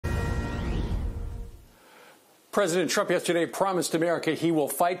President Trump yesterday promised America he will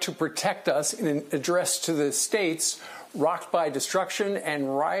fight to protect us in an address to the states rocked by destruction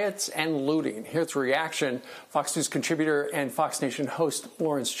and riots and looting. Here's the reaction. Fox News contributor and Fox Nation host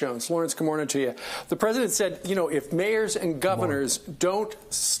Lawrence Jones. Lawrence, good morning to you. The president said, if mayors and governors don't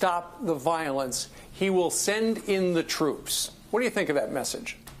stop the violence, he will send in the troops. What do you think of that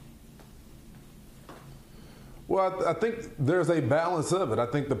message? Well, I think there's a balance of it. I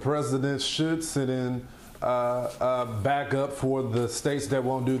think the president should sit in back up for the states that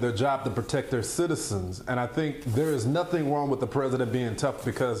won't do their job to protect their citizens. And I think there is nothing wrong with the president being tough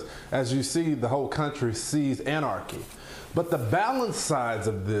because, as you see, the whole country sees anarchy. But the balance sides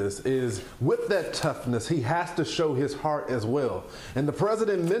of this is with that toughness, he has to show his heart as well. And the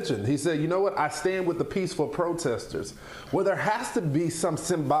president mentioned, he said, you know what, I stand with the peaceful protesters. Well, there has to be some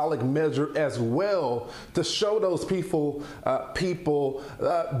symbolic measure as well to show those people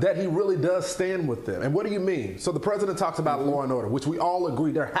that he really does stand with them. And what do you mean? So the president talks about law and order, which we all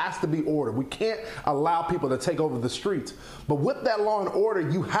agree there has to be order. We can't allow people to take over the streets. But with that law and order,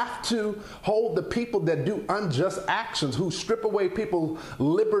 you have to hold the people that do unjust actions, who strip away people's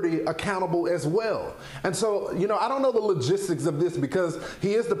liberty, accountable as well. And so, I don't know the logistics of this because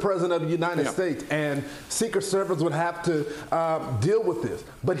he is the president of the United States and Secret Service would have to deal with this.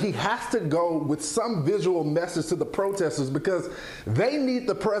 But he has to go with some visual message to the protesters because they need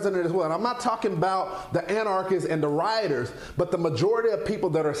the president as well. And I'm not talking about the anarchists and the rioters, but the majority of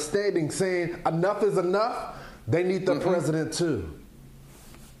people that are standing saying enough is enough, they need the president too.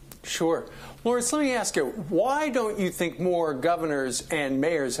 Sure. Lawrence, let me ask you, why don't you think more governors and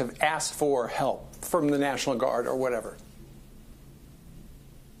mayors have asked for help from the National Guard or whatever?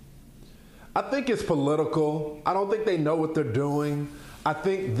 I think it's political. I don't think they know what they're doing. I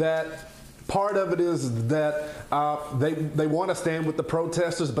think that part of it is that they want to stand with the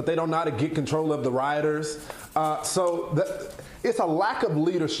protesters, but they don't know how to get control of the rioters. It's a lack of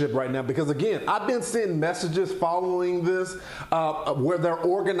leadership right now because, again, I've been seeing messages following this where they're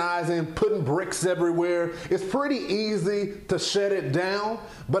organizing, putting bricks everywhere. It's pretty easy to shut it down.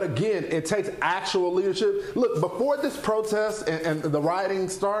 But, again, it takes actual leadership. Look, before this protest and the rioting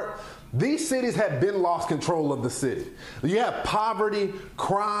start, these cities have been lost control of the city. You have poverty,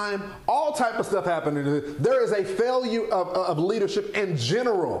 crime, all type of stuff happening. There is a failure of leadership in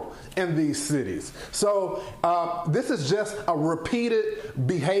general in these cities. So this is just a repeated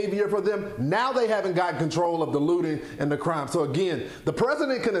behavior for them. Now they haven't got control of the looting and the crime. So again, the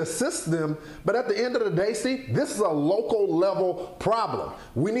president can assist them, but at the end of the day, see, this is a local level problem.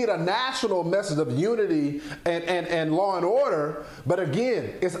 We need a national message of unity and law and order, but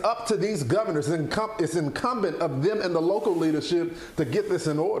again, it's up to these governors. It's incumbent of them and the local leadership to get this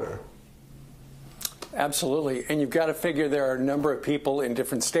in order. Absolutely. And you've got to figure there are a number of people in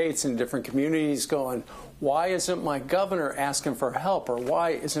different states and different communities going, why isn't my governor asking for help? Or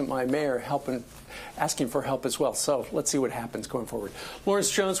why isn't my mayor asking for help as well? So let's see what happens going forward. Lawrence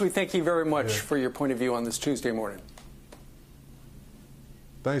Jones, we thank you very much for your point of view on this Tuesday morning.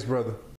 Thanks, brother.